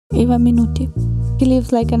Eva Minuti. He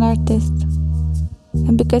lives like an artist.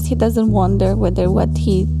 And because he doesn't wonder whether what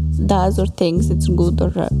he does or thinks it's good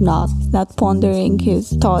or not, he's not pondering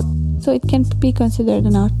his thought, so it can be considered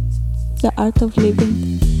an art, the art of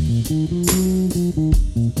living.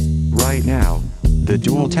 Right now, the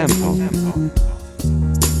dual tempo.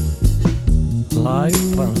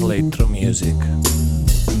 Life translated through music.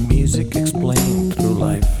 Music explained through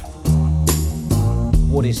life.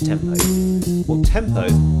 What is tempo? Well, tempo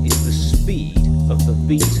is the speed of the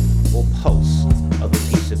beat or pulse of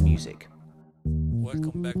a piece of music.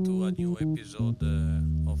 Welcome back to a new episode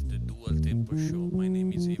of the Dual Tempo Show. My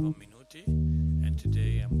name is Eva Minuti, and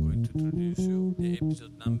today I'm going to introduce you the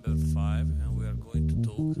episode number 5, and we are going to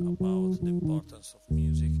talk about the importance of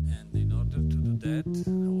music. And in order to do that,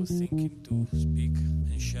 I was thinking to speak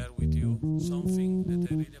and share with you something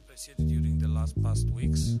that I really appreciated during the past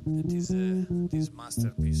weeks. That is this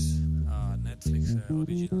masterpiece, Netflix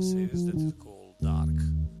original series that is called Dark.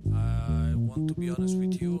 I want to be honest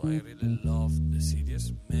with you, I really love the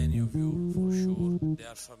series. Many of you, for sure, they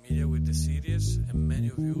are familiar with the series, and many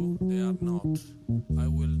of you, they are not. I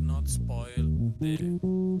will not spoil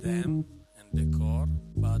them and the core,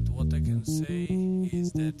 but what I can say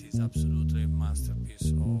is that it's absolutely a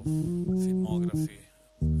masterpiece of filmography,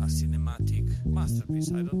 a cinematic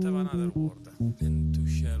masterpiece. I don't have another word than to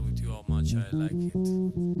share with you how much I like it.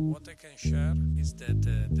 What I can share is that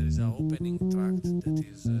there is an opening track that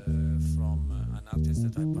is from an artist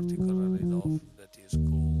that I particularly love, that is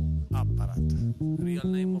called Apparat. Real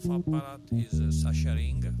name of Apparat is Sacha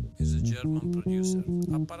Ring. He's a German producer.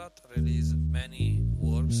 Apparat released many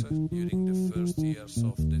works during the first years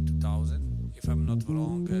of the 2000. If I'm not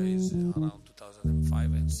wrong, is around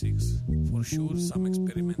 2005 and 6. For sure, some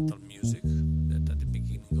experimental music that at the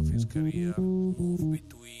beginning of his career moved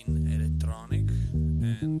between electronic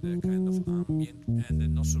and kind of ambient,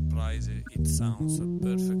 and no surprise, it sounds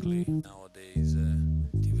perfectly nowadays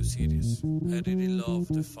TV series. I really love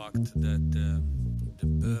the fact that the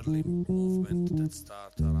Berlin movement that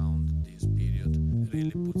started around this period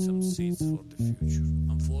really put some seeds for the future.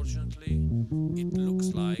 Unfortunately, it looks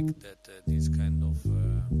like that this kind of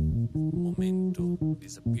momentum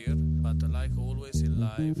disappeared, but like always in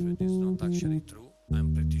life, it is not actually true.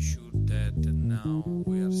 I'm pretty sure that now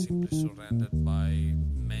we are simply surrounded by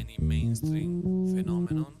many mainstream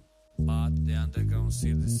phenomenon, but the underground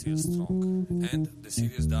scene is still strong, and the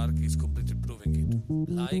series Dark is completely proving it.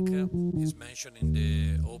 Like is mentioned in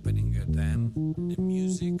the opening theme, the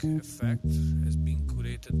music effect has been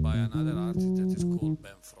curated by another artist that is called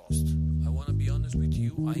Ben Frost. I want to be honest with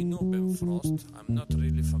you, I know Ben Frost, I'm not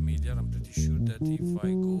really familiar. I'm pretty sure that if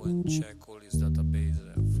I go and check all his database,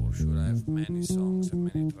 for sure I have many songs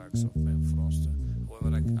and many tracks of Ben Frost.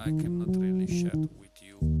 However, I cannot really share with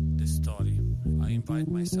you the story. I invite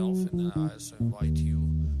myself, and I also invite you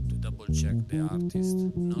to double check the artist,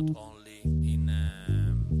 not only in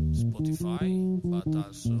Spotify, but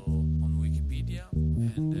also on Wikipedia.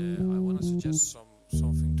 And I want to suggest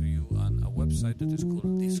something to you on a website that is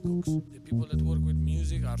called Discogs. The people that work with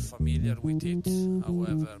music are familiar with it.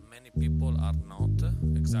 However, many people are not,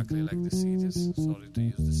 exactly like the series. Sorry to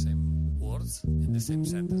use the same words in the same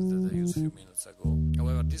sentence that I used a few minutes ago.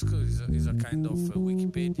 However, Discogs is a kind of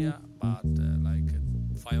Wikipedia, but like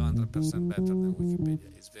 500% better than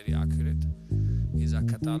Wikipedia. It's very accurate. It's a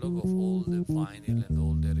catalog of all the vinyl and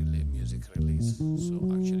all the music release. So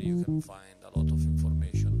actually you can find a lot of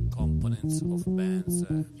information, components of bands,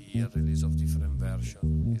 year release of different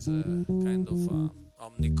versions. It's a kind of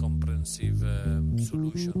omnicomprehensive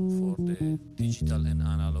solution for the digital and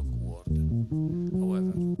analog world.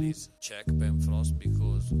 However, please check Ben Frost,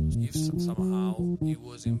 because if somehow he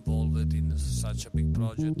was involved in such a big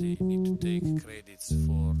project, he need to take credits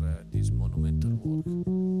for this monumental work.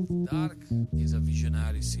 Dark is a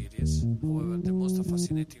visionary series. However, the most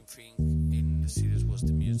fascinating thing in the series was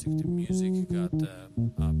the music. The music got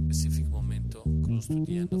a specific momentum close to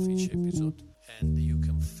the end of each episode, and you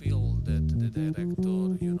can feel that the director,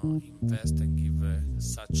 invest and give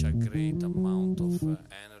such a great amount of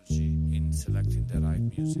energy in selecting the right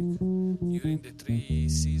music. During the 3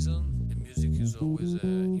 seasons, the music is always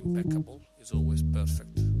impeccable, it's always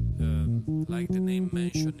perfect. Like the name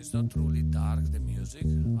mentioned, it's not truly dark, the music.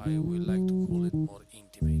 I would like to call it more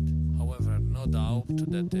intimate. However, no doubt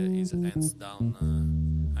that is hands down,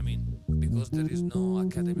 because there is no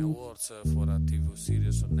Academy Awards for a TV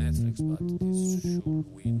series on Netflix, but this should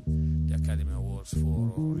win the Academy Awards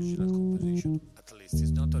for original composition. At least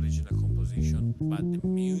it's not original composition, but the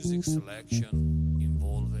music selection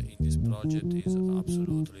involved in this project is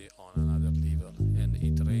absolutely on another level, and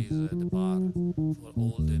it raises the bar for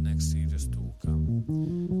all the next series to come.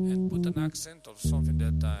 And an accent of something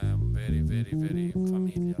that I am very, very, very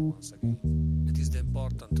familiar once again. It is the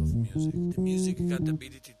importance of music. The music got the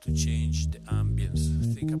ability to change the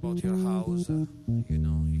ambience. Think about your house,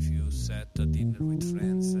 if you set a dinner with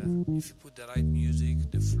friends, if you put the right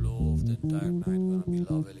music, the flow of the entire night gonna be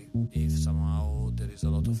lovely. If somehow there is a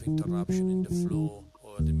lot of interruption in the flow,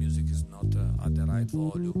 or the music is not at the right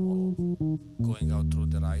volume, or going out through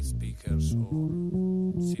the right speakers, or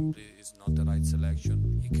simply is not the right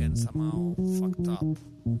selection, it can somehow fuck up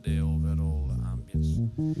the overall ambience.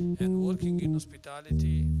 And working in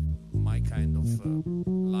hospitality, my kind of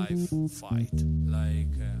life fight,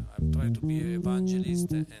 like I'm trying to be an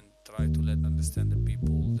evangelist and try to let understand the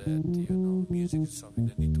people that music is something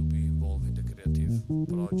that need to be involved in the creative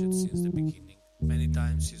project since the beginning. Many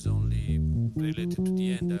times it's only related to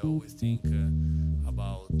the end. I always think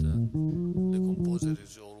about the composer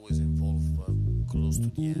is always involved close to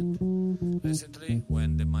the end. Recently,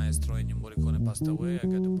 when the maestro Ennio Morricone passed away, I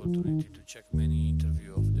got the opportunity to check many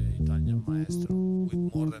interviews of the Italian maestro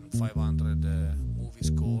with more than 500 movie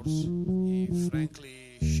scores. He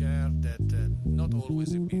frankly shared that not always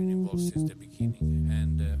been involved since the beginning,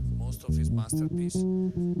 and most of his masterpiece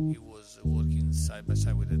he was working side by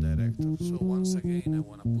side with the director. So once again I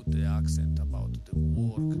want to put the accent about the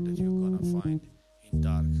work that you're gonna find in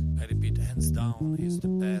Dark. I repeat, hands down is the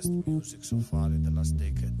best music so far in the last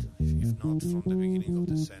decade, if not from the beginning of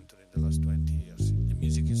the century, in the last 20 years. The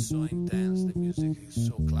music is so intense, the music is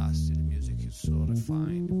so classy, the music is so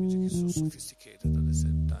refined, the music is so sophisticated at the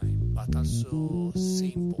same time, but also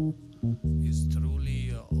simple. It's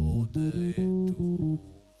truly ode to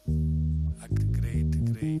a great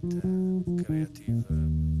creative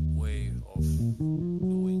way of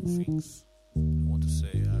doing things. I want to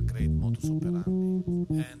say a great modus operandi,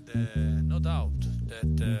 and no doubt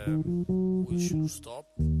that you should stop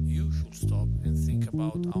and think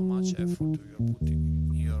about how much effort you're putting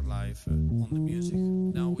in your life on the music.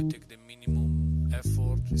 Now we take the minimum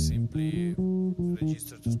effort, we simply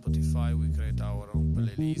register to Spotify, we create our own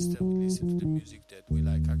playlist, and we listen to the music that we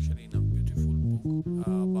like. Actually, in a beautiful book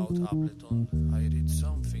about Ableton, I read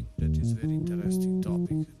something that is very interesting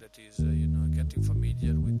topic, that is getting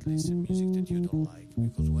familiar with listen music that you don't like,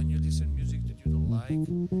 because when you listen music that you don't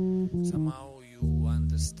like, somehow you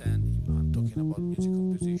understand, I'm talking about music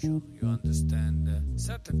composition, you understand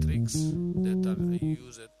certain tricks that are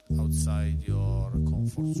used outside your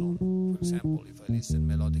comfort zone. For example, if I listen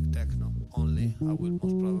melodic techno only, I will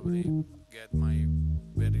most probably get my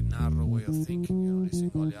very narrow way of thinking,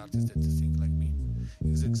 listening only artists that think like me.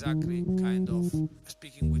 It's exactly kind of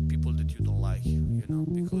speaking with people that you don't like,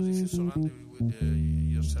 because if you surround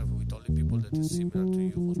yourself with only people that are similar to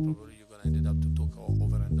you, most probably you're gonna end up to talk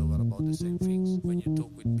over and over about the same things. When you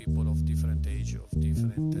talk with people of different age, of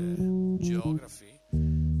different geography,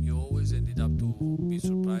 you always ended up to be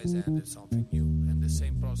surprised and it's something new. And the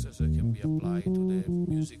same process can be applied to the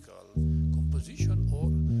musical composition or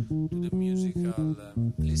to the musical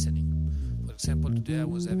listening. For example, today I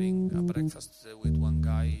was having a breakfast with one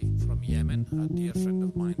guy from Yemen, a dear friend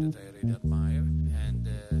of mine that I really admire, and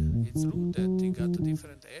it's true that he got a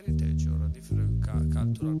different heritage or a different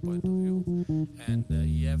cultural point of view, and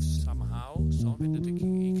he has somehow something that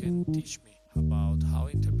he can teach me about how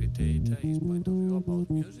to interpret his point of view about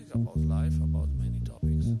music, about life, about many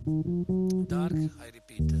topics. Dark, I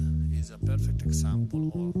repeat, is a perfect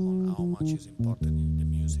example on how much is important in the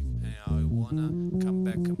music. And I wanna come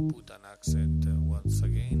back and put an accent once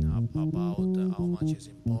again about how much is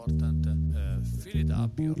important. Fill it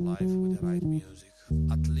up your life with the right music.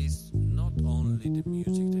 At least not only the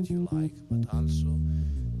music that you like, but also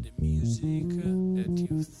the music that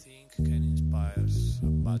you think can inspire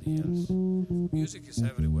somebody else. Music is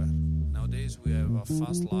everywhere. Nowadays we have a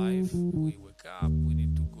fast life. We wake up, we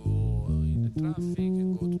need to go in the traffic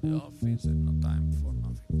and go to the office, and no time for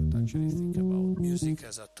nothing, but actually think about music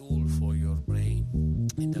as a tool for your brain.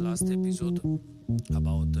 In the last episode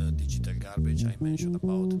about digital garbage, I mentioned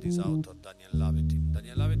about this author, Daniel Lavetin.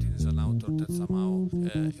 Daniel Lavetin is an author that somehow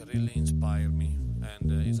really inspired me,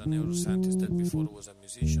 and he's a neuroscientist that before was a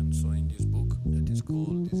musician. So in this book that is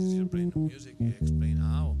called This Is Your Brain of Music, he explains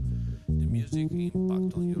how the music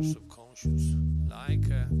impact on your subconscious. Like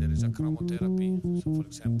there is a chromotherapy. So for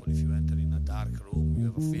example, if you enter in a dark room, you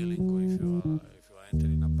have a feeling, or if you enter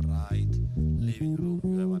in a bright living room,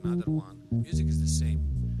 you have another one. Music is the same.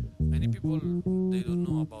 Many people, they don't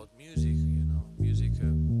know about music. Music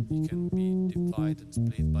it can be divided and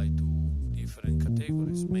split by two different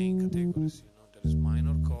categories, main categories. There is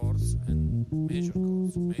minor chords and major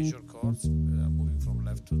chords. Major chords moving from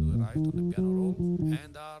left to the right on the piano roll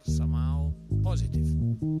and are somehow positive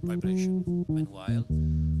vibration. Meanwhile,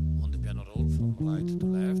 on the piano roll from right to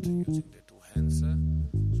left using the two hands.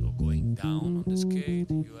 So going down on the skate,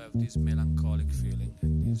 you have this melancholic feeling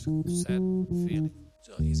and this sad feeling.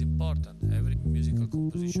 So it's important. Every musical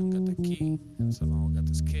composition got a key and somehow got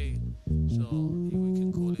a scale. So we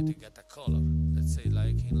can call it got a color. Let's say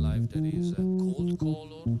like in life there is a cold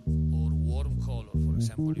color or warm color. For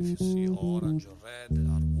example, if you see orange or red, they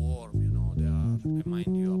are warm, they are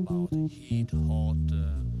remind you about heat, hot,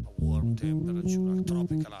 warm temperature, or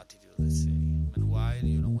tropical attitude, let's say. Meanwhile,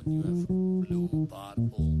 when you have blue,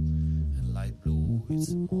 purple, and light blue,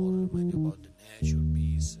 it's more remind you about the nature,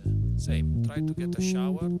 peace. Same, try to get a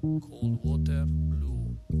shower, cold water,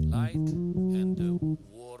 blue light, and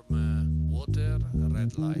warm water,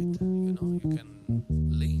 red light. You can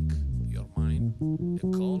link your mind, the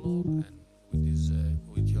color, and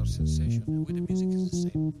with your sensation. And with the music is the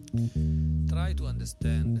same. Try to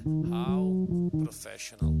understand how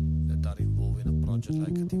professional that are involved in a project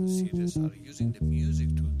like a TV series are using the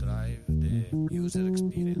music to drive the user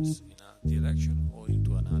experience in a direction or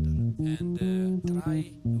into another. And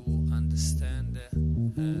try to understand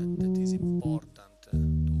that is important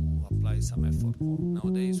to apply some effort more.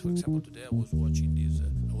 Nowadays, for example, today I was watching this,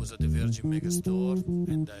 I was at the Virgin Megastore,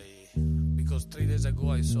 and because 3 days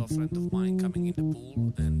ago I saw a friend of mine coming in the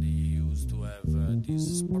pool, and he used to have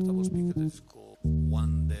this portable speaker that is called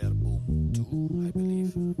One There Boom 2, I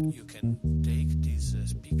believe. You can take this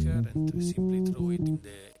speaker and simply throw it in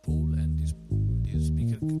the pool, and this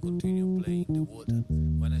speaker can continue playing the water.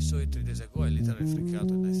 When I saw it 3 days ago, I literally freaked out,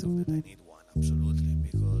 and I thought that I need one. Absolutely,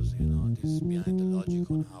 because this is behind the logic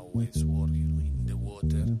on how waves work. In the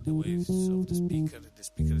water, the waves of the speaker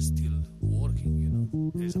is still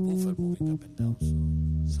working. There is a woofer moving up and down.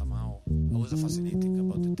 So somehow I was fascinated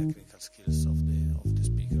about the technical skills of the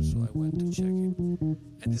speaker. So I went to check it,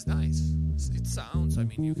 and it's nice. It sounds.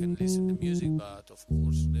 You can listen to music, but of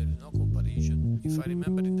course there is no comparison. If I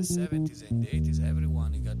remember in the 70s and the 80s,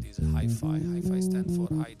 everyone got this hi-fi. Hi-fi stands for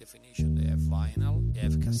high definition. They have vinyl, they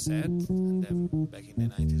have cassette, and then back in the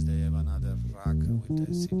 90s they have another rack with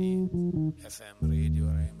a CD, FM radio,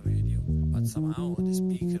 AM radio. But somehow the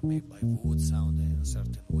speaker made by wood sound in a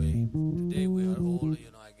certain way. Today we are all,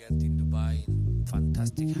 I get in Dubai in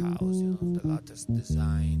fantastic house, the latest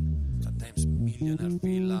design, sometimes millionaire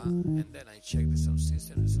villa, and then I check the sound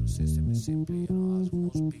system. The sound system is simply, a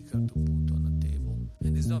small speaker to put on a table.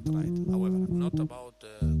 And it's not right. However, I'm not about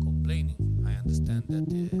complaining. I understand that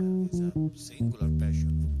it's a singular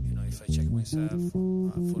passion. If I check myself,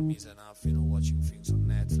 for me it's enough, watching things on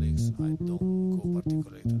Netflix. I don't go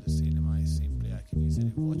particularly to the cinema. I can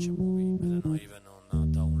easily watch a movie, I don't know, even on a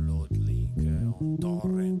download link, on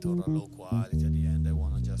torrent or a low quality. At the end, I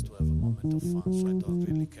want just to have a moment of fun, so I don't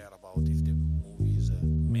really care about if the movie is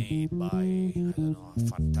made by, a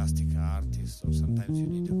fantastic artist, or sometimes you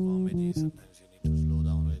need a comedy, sometimes you need to slow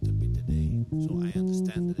down a little bit the day. So I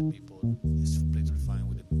understand that the people is completely fine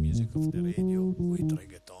with the music of the radio, with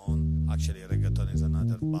reggaeton. Actually, reggaeton is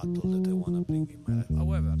another battle that I want to bring in my life.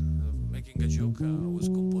 However, making a joke, I was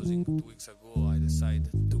composing 2 weeks ago. I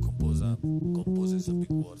decided to compose is a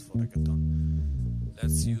big word for reggaeton.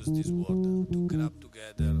 Let's use this word to grab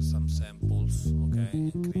together some samples, okay,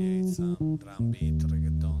 and create some drum beat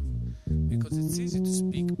reggaeton. Because it's easy to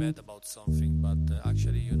speak bad about something, but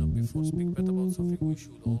actually, before speak bad about something, we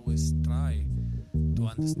should always try to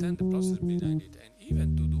understand the process behind it, and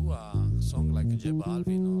even to do a song like J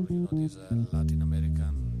Balvin or this Latin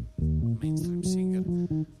American mainstream singer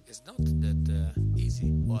is not that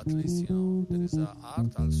easy. Or at least there is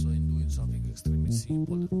art also in doing something extremely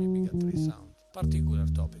simple that maybe got 3 sounds. Particular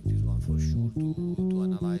topic, this one for sure to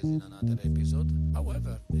analyze in another episode.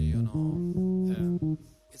 However,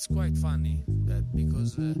 it's quite funny that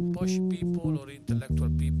because posh people or intellectual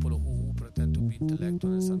people who pretend to be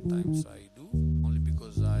intellectual, and sometimes I do, only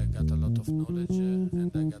because I got a lot of knowledge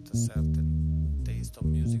and I got a certain taste of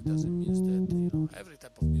music, doesn't mean that every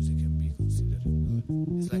type of music can be considered good.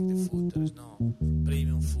 It's like the food. There is no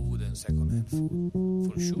premium food and second-hand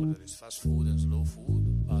food. For sure, there is fast food and slow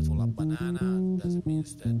food, but for a banana doesn't mean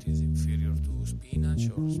that it's inferior to spinach,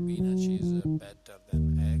 or spinach is better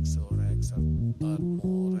than eggs, or eggs are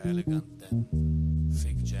more elegant than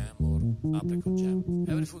fig jam or apricot jam.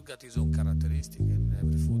 Every food got its own characteristic, and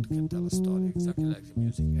every food can tell a story, exactly like the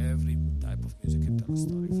music. Every type of music can tell a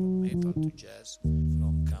story, from metal to jazz,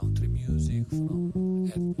 from country music, from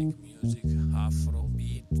ethnic music, Afro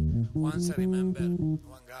beat. Once I remember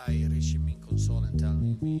one guy reaching me in console and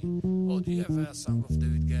telling me, "Oh, do you have a song of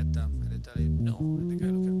David Guetta?" And I tell him, "No." And the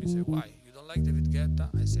guy looked at me and said, "Why? You don't like David Guetta?"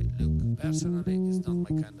 I said, "Look, personally, it's not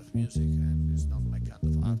my kind of music, and it's not my kind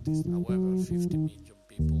of artist. However, 50 million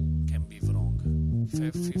people can be wrong.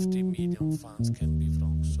 50 50 million fans can be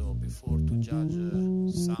wrong. So before to judge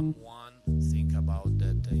someone, think about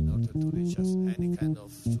that in order to reach us any kind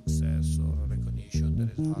of success or recognition, there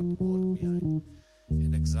is hard work behind.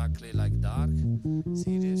 And exactly like Dark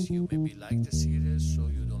series, you maybe like the series, so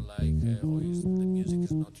you don't like, or the music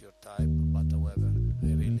is not your type, but however, I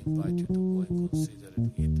really invite you to